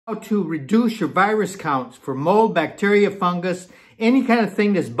How to reduce your virus counts for mold, bacteria, fungus, any kind of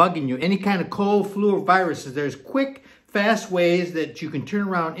thing that's bugging you, any kind of cold, flu, or viruses. There's quick, fast ways that you can turn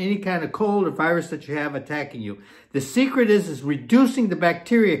around any kind of cold or virus that you have attacking you. The secret is reducing the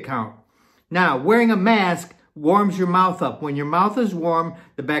bacteria count. Now, wearing a mask warms your mouth up. When your mouth is warm,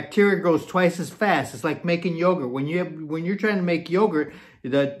 the bacteria grows twice as fast. It's like making yogurt. When you're trying to make yogurt,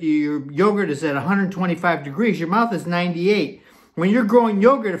 your yogurt is at 125 degrees. Your mouth is 98. When you're growing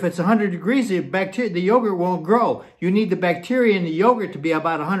yogurt, if it's 100 degrees, the yogurt won't grow. You need the bacteria in the yogurt to be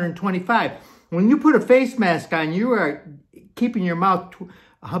about 125. When you put a face mask on, you are keeping your mouth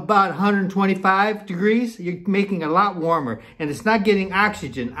about 125 degrees. You're making it a lot warmer, and it's not getting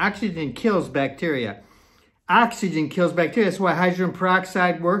oxygen. Oxygen kills bacteria. Oxygen kills bacteria. That's why hydrogen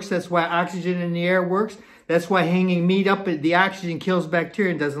peroxide works. That's why oxygen in the air works. That's why hanging meat up, the oxygen kills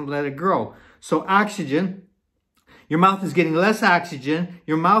bacteria and doesn't let it grow. So oxygen. Your mouth is getting less oxygen.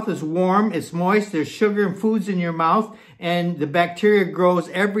 Your mouth is warm. It's moist. There's sugar and foods in your mouth. And the bacteria grows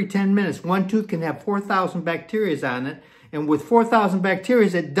every 10 minutes. One tooth can have 4,000 bacteria on it. And with 4,000 bacteria,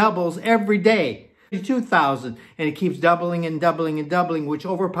 it doubles every day. 2,000. And it keeps doubling and doubling and doubling, which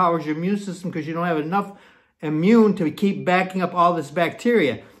overpowers your immune system because you don't have enough immune to keep backing up all this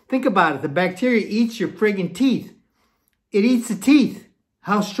bacteria. Think about it. The bacteria eats your friggin' teeth. It eats the teeth.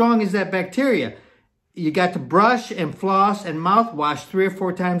 How strong is that bacteria? You got to brush and floss and mouthwash 3 or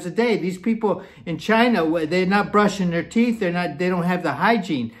 4 times a day. These people in China, they're not brushing their teeth. They don't have the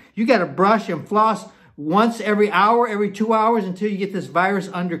hygiene. You got to brush and floss once every hour, every 2 hours until you get this virus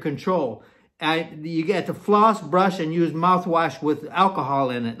under control. You get to floss, brush, and use mouthwash with alcohol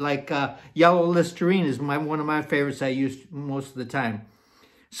in it, like yellow Listerine is one of my favorites I use most of the time.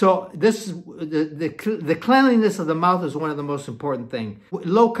 So this is the cleanliness of the mouth is one of the most important things.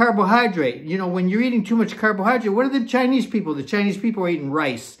 Low carbohydrate. You know, when you're eating too much carbohydrate, what are the Chinese people? The Chinese people are eating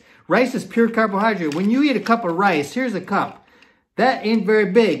rice. Rice is pure carbohydrate. When you eat a cup of rice, here's a cup. That ain't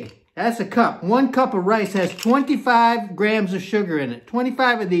very big. That's a cup. 1 cup of rice has 25 grams of sugar in it.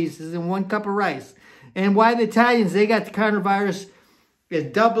 25 of these is in 1 cup of rice. And why the Italians, they got the coronavirus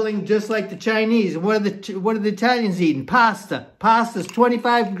is doubling just like the Chinese. And what are the Italians eating? Pasta. Pasta is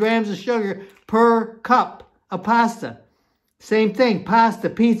 25 grams of sugar per cup of pasta. Same thing, pasta,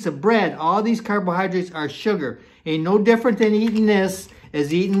 pizza, bread, all these carbohydrates are sugar. Ain't no different than eating this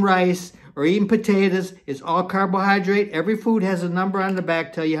as eating rice or eating potatoes. It's all carbohydrate. Every food has a number on the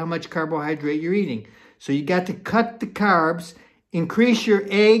back tell you how much carbohydrate you're eating. So you got to cut the carbs, increase your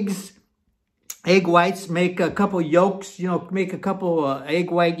eggs, egg whites, make a couple yolks, make a couple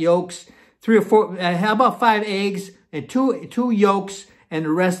egg white yolks, 3 or 4, how about 5 eggs and two yolks and the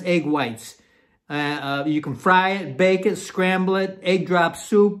rest egg whites. You can fry it, bake it, scramble it, egg drop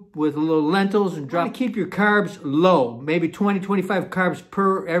soup with a little lentils and drop. Keep your carbs low, maybe 20, 25 carbs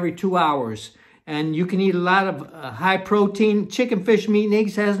per every 2 hours. And you can eat a lot of high protein. Chicken, fish, meat, and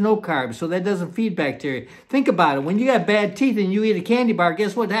eggs has no carbs, so that doesn't feed bacteria. Think about it. When you got bad teeth and you eat a candy bar,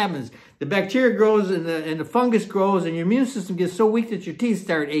 guess what happens? The bacteria grows and the fungus grows and your immune system gets so weak that your teeth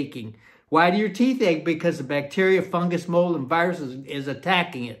start aching. Why do your teeth ache? Because the bacteria, fungus, mold, and viruses is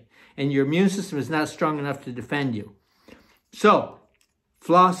attacking it. And your immune system is not strong enough to defend you. So,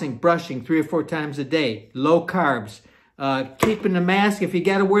 flossing, brushing 3 or 4 times a day, low carbs, keeping the mask. If you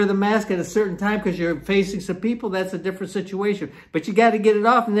got to wear the mask at a certain time because you're facing some people, that's a different situation. But you got to get it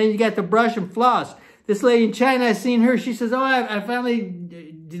off, and then you got to brush and floss. This lady in China, I seen her. She says, "Oh, I finally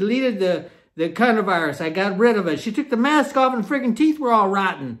deleted the coronavirus. I got rid of it." She took the mask off, and friggin' teeth were all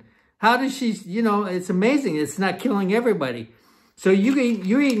rotten. How does she? It's amazing. It's not killing everybody. So you're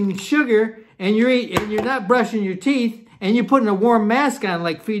eating sugar, and you're not brushing your teeth, and you're putting a warm mask on,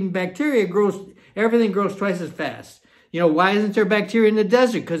 like feeding bacteria. Everything grows twice as fast. Why isn't there bacteria in the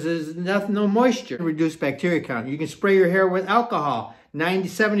desert? Because there's no moisture. Reduce bacteria count. You can spray your hair with alcohol.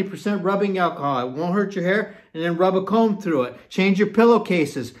 90-70% rubbing alcohol. It won't hurt your hair. And then rub a comb through it. Change your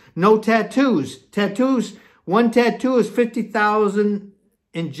pillowcases. No tattoos. One tattoo is 50,000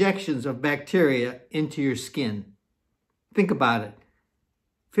 injections of bacteria into your skin. Think about it.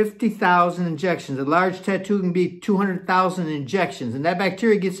 50,000 injections. A large tattoo can be 200,000 injections. And that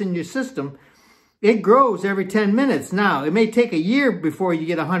bacteria gets in your system. It grows every 10 minutes. Now, it may take a year before you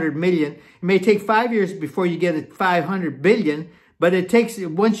get 100 million. It may take 5 years before you get 500 billion. But it takes,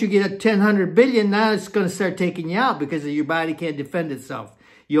 once you get 100 billion, now it's going to start taking you out because your body can't defend itself.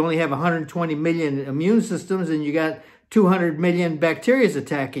 You only have 120 million immune systems and you got 200 million bacteria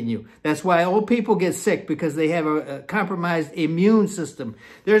attacking you. That's why old people get sick, because they have a compromised immune system.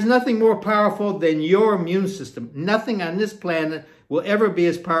 There's nothing more powerful than your immune system. Nothing on this planet will ever be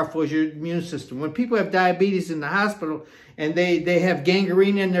as powerful as your immune system. When people have diabetes in the hospital and they have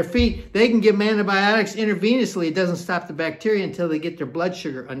gangrene in their feet, they can give them antibiotics intravenously. It doesn't stop the bacteria until they get their blood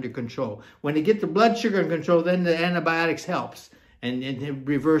sugar under control. When they get the blood sugar under control, then the antibiotics helps and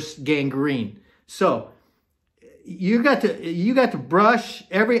reverse gangrene. So you got to brush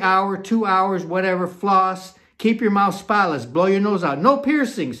every hour, 2 hours, whatever, floss, keep your mouth spotless, blow your nose out. No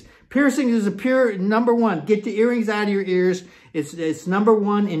piercings. Piercings is a pure number one. Get the earrings out of your ears. It's number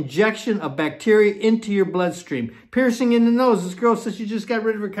one injection of bacteria into your bloodstream. Piercing in the nose. This girl says she just got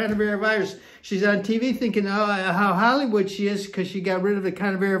rid of her coronavirus virus. She's on TV thinking how Hollywood she is because she got rid of the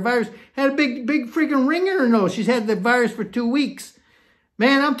coronavirus virus. Had a big freaking ring in her nose. She's had the virus for 2 weeks.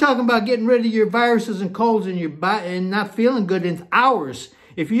 Man, I'm talking about getting rid of your viruses and colds in your body and not feeling good in hours.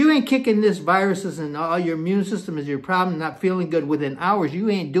 If you ain't kicking this viruses and all your immune system is your problem, not feeling good within hours, you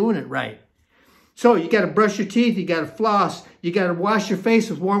ain't doing it right. So you got to brush your teeth, you got to floss, you got to wash your face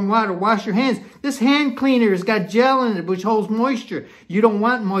with warm water, wash your hands. This hand cleaner has got gel in it, which holds moisture. You don't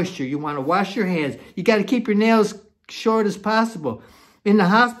want moisture. You want to wash your hands. You got to keep your nails short as possible. In the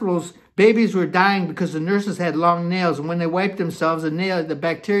hospitals, babies were dying because the nurses had long nails, and when they wiped themselves, the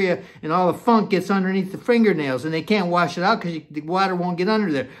bacteria and all the funk gets underneath the fingernails, and they can't wash it out because the water won't get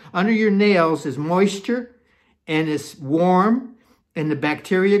under there. Under your nails is moisture, and it's warm, and the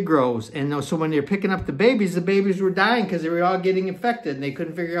bacteria grows. And so when they're picking up the babies were dying because they were all getting infected, and they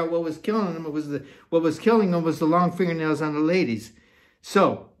couldn't figure out what was killing them. What was killing them was the long fingernails on the ladies.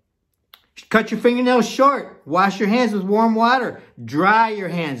 So cut your fingernails short. Wash your hands with warm water. Dry your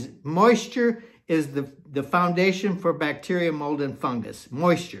hands. Moisture is the foundation for bacteria, mold, and fungus.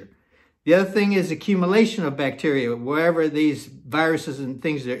 Moisture. The other thing is accumulation of bacteria. Wherever these viruses and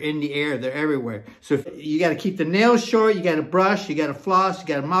things are in the air, they're everywhere. So you got to keep the nails short. You got to brush. You got to floss. You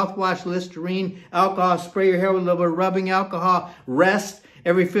got to mouthwash, Listerine, alcohol. Spray your hair with a little bit of rubbing alcohol. Rest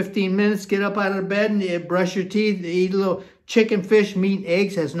every 15 minutes. Get up out of the bed and brush your teeth. Eat a little chicken, fish, meat,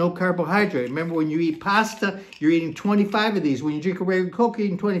 eggs has no carbohydrate. Remember, when you eat pasta, you're eating 25 of these. When you drink a regular Coke, you're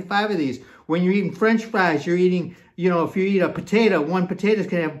eating 25 of these. When you're eating French fries, you're eating, if you eat a potato, one potato is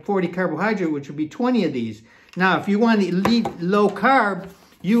going to have 40 carbohydrate, which would be 20 of these. Now, if you want to eat low carb,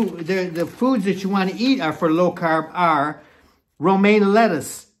 the foods that you want to eat are for low carb are romaine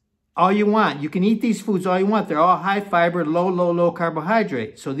lettuce. All you want. You can eat these foods all you want. They're all high fiber, low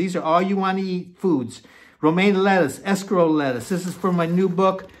carbohydrate. So these are all you want to eat foods. Romaine lettuce, escarole lettuce. This is from my new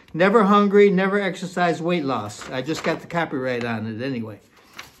book, Never Hungry, Never Exercise, Weight Loss. I just got the copyright on it anyway.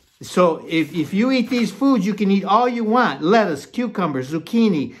 So if you eat these foods, you can eat all you want. Lettuce, cucumbers,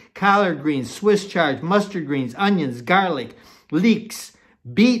 zucchini, collard greens, Swiss chard, mustard greens, onions, garlic, leeks,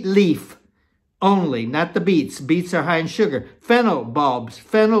 beet leaf only, not the beets. Beets are high in sugar. Fennel bulbs,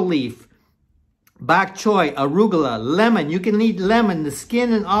 fennel leaf, bok choy, arugula, lemon. You can eat lemon, the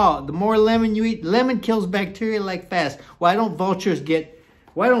skin and all. The more lemon you eat, lemon kills bacteria like fast. Why don't vultures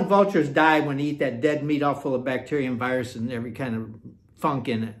die when they eat that dead meat all full of bacteria and virus and every kind of funk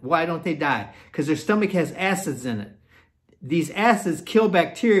in it? Why don't they die? Because their stomach has acids in it. These acids kill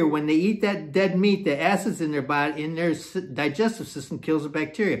bacteria. When they eat that dead meat, the acids in their body, in their digestive system, kills the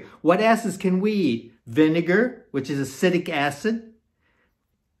bacteria. What acids can we eat? Vinegar, which is acidic acid,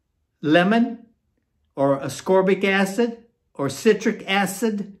 lemon, or ascorbic acid, or citric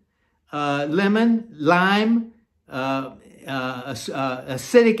acid, lemon, lime,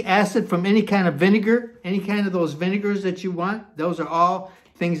 acidic acid from any kind of vinegar, any kind of those vinegars that you want. Those are all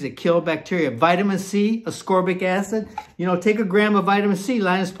things that kill bacteria. Vitamin C, ascorbic acid. Take a gram of vitamin C.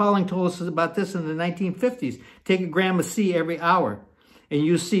 Linus Pauling told us about this in the 1950s. Take a gram of C every hour, and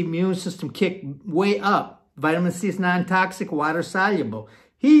you'll see immune system kick way up. Vitamin C is non-toxic, water-soluble.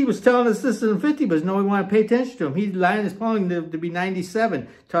 He was telling us this in the 50s, but no one wanted to pay attention to him. Linus Pauling lived to be 97,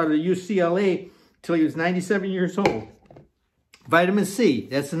 taught at UCLA till he was 97 years old. Vitamin C,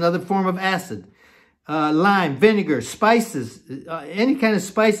 that's another form of acid. Lime, vinegar, spices, any kind of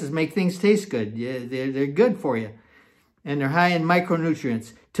spices make things taste good. Yeah, they're good for you. And they're high in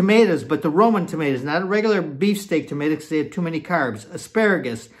micronutrients. Tomatoes, but the Roman tomatoes, not a regular beefsteak tomato because they have too many carbs.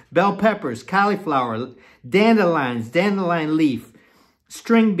 Asparagus, bell peppers, cauliflower, dandelions, dandelion leaf,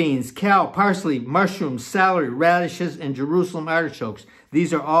 string beans, kale, parsley, mushrooms, celery, radishes, and Jerusalem artichokes.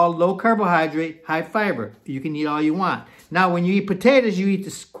 These are all low carbohydrate, high fiber. You can eat all you want. Now, when you eat potatoes, you eat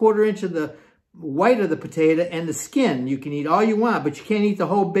this 1/4 inch of the white of the potato and the skin. You can eat all you want, but you can't eat the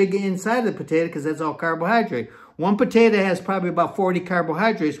whole big inside of the potato because that's all carbohydrate. One potato has probably about 40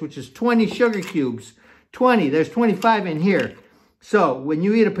 carbohydrates, which is 20 sugar cubes. 20, there's 25 in here. So when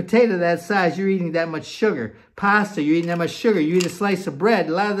you eat a potato that size, you're eating that much sugar. Pasta, you're eating that much sugar. You eat a slice of bread.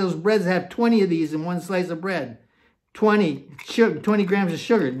 A lot of those breads have 20 of these in one slice of bread. 20 grams of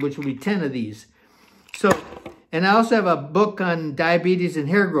sugar, which will be 10 of these. So, and I also have a book on diabetes and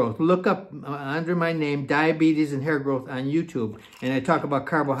hair growth. Look up under my name, Diabetes and Hair Growth on YouTube. And I talk about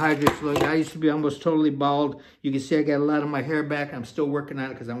carbohydrates. Look, I used to be almost totally bald. You can see I got a lot of my hair back. I'm still working on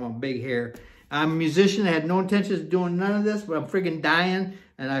it because I want big hair. I'm a musician. I had no intentions of doing none of this, but I'm freaking dying.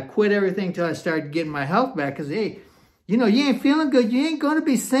 And I quit everything until I started getting my health back. Because, hey, you know, you ain't feeling good. You ain't going to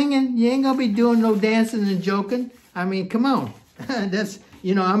be singing. You ain't going to be doing no dancing and joking. I mean, come on. That's,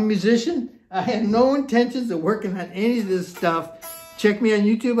 you know, I'm a musician. I had no intentions of working on any of this stuff. Check me on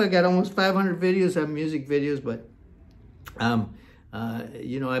YouTube. I got almost 500 videos of music videos, but,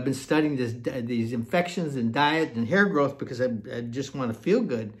 you know, I've been studying these infections and diet and hair growth because I just want to feel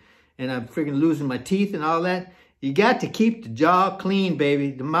good. And I'm freaking losing my teeth and all that. You got to keep the jaw clean,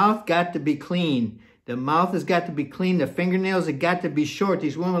 baby. The mouth got to be clean. The mouth has got to be clean. The fingernails have got to be short.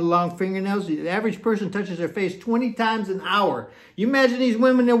 These women with long fingernails, the average person touches their face 20 times an hour. You imagine these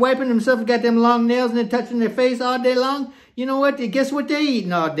women, they're wiping themselves, got them long nails, and they're touching their face all day long? You know what? Guess what they're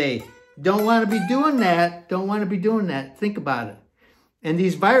eating all day? Don't want to be doing that. Don't want to be doing that. Think about it. And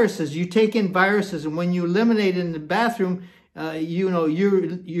these viruses, you take in viruses, and when you eliminate in the bathroom, you know,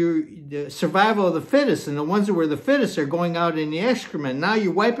 the survival of the fittest, and the ones that were the fittest are going out in the excrement. Now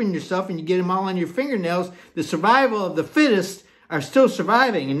you're wiping yourself and you get them all on your fingernails. The survival of the fittest are still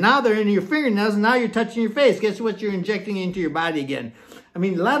surviving, and now they're in your fingernails, and now you're touching your face. Guess what you're injecting into your body again? I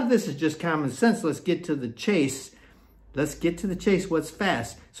mean, a lot of this is just common sense. Let's get to the chase. Let's get to the chase. What's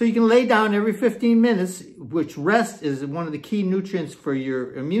fast? So you can lay down every 15 minutes, which rest is one of the key nutrients for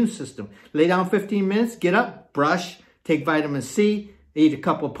your immune system. Lay down 15 minutes, get up, brush, take vitamin C, eat a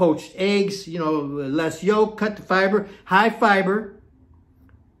couple of poached eggs, you know, less yolk, cut the fiber, high fiber,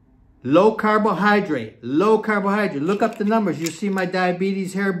 low carbohydrate, low carbohydrate. Look up the numbers. You'll see my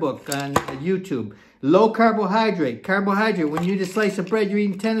diabetes hair book on YouTube. Low carbohydrate, when you eat a slice of bread, you're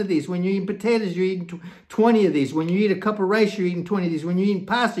eating 10 of these. When you're eating potatoes, you're eating 20 of these. When you eat a cup of rice, you're eating 20 of these. When you're eating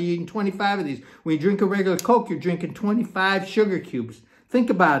pasta, you're eating 25 of these. When you drink a regular Coke, you're drinking 25 sugar cubes.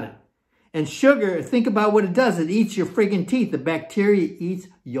 Think about it. And sugar, think about what it does. It eats your friggin' teeth. The bacteria eats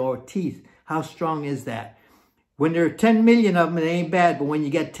your teeth. How strong is that? When there are 10 million of them, it ain't bad. But when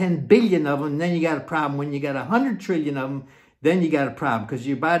you get 10 billion of them, then you got a problem. When you got 100 trillion of them, then you got a problem because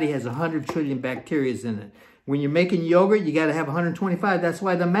your body has 100 trillion bacteria in it. When you're making yogurt, you got to have 125. That's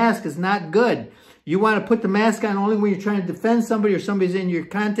why the mask is not good. You want to put the mask on only when you're trying to defend somebody or somebody's in your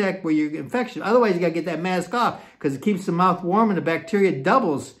contact where you're infectious. Otherwise, you got to get that mask off because it keeps the mouth warm and the bacteria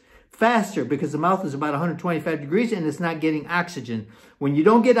doubles faster because the mouth is about 125 degrees and it's not getting oxygen. When you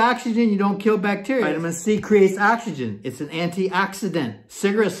don't get oxygen, you don't kill bacteria. Vitamin C creates oxygen. It's an antioxidant.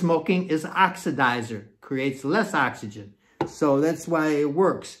 Cigarette smoking is an oxidizer, creates less oxygen. So that's why it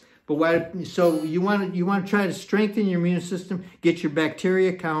works. But so you want to try to strengthen your immune system, get your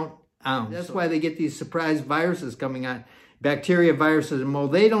bacteria count down. That's why they get these surprise viruses coming on. Bacteria, viruses, and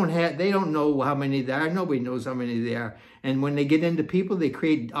mold. They don't know how many there are. Nobody knows how many there are. And when they get into people, they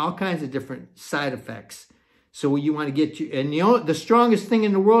create all kinds of different side effects. So you want to get you, and the strongest thing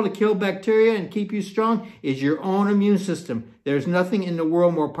in the world to kill bacteria and keep you strong is your own immune system. There's nothing in the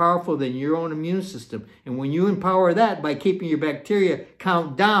world more powerful than your own immune system. And when you empower that by keeping your bacteria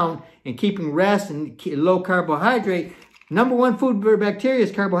count down and keeping rest and low carbohydrate, number one food for bacteria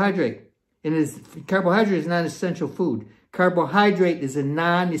is carbohydrate. And carbohydrate is not an essential food. Carbohydrate is a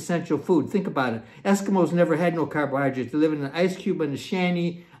non-essential food. Think about it. Eskimos never had no carbohydrates. They live in an ice cube in the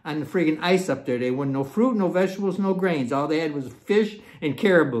shanty on the friggin' ice up there. They want no fruit, no vegetables, no grains. All they had was fish and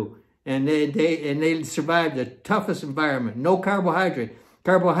caribou. And they survived the toughest environment. No carbohydrate.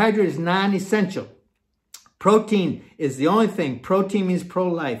 Carbohydrate is non-essential. Protein is the only thing. Protein means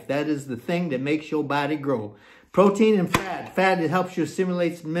pro-life. That is the thing that makes your body grow. Protein and fat. Fat, it helps you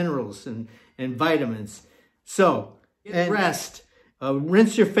assimilate minerals and vitamins. So, and rest.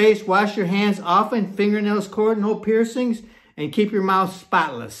 Rinse your face, wash your hands often, fingernails, cord, no piercings, and keep your mouth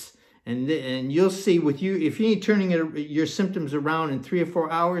spotless. And you'll see if you ain't turning your symptoms around in 3 or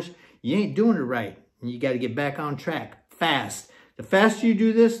 4 hours, you ain't doing it right. And you got to get back on track fast. The faster you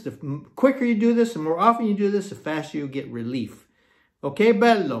do this, the quicker you do this, the more often you do this, the faster you'll get relief. Okay,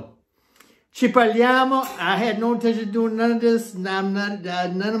 bello. Ci parliamo. I had no intention of doing none of this. I'm not,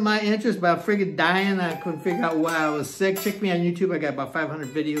 none of my interests, but I'm freaking dying. I couldn't figure out why I was sick. Check me on YouTube. I got about 500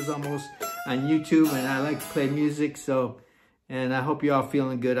 videos almost on YouTube, and I like to play music. So, and I hope you're all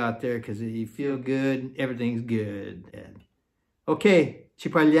feeling good out there, because if you feel good, everything's good. Okay, ci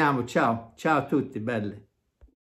parliamo. Ciao. Ciao a tutti, belli.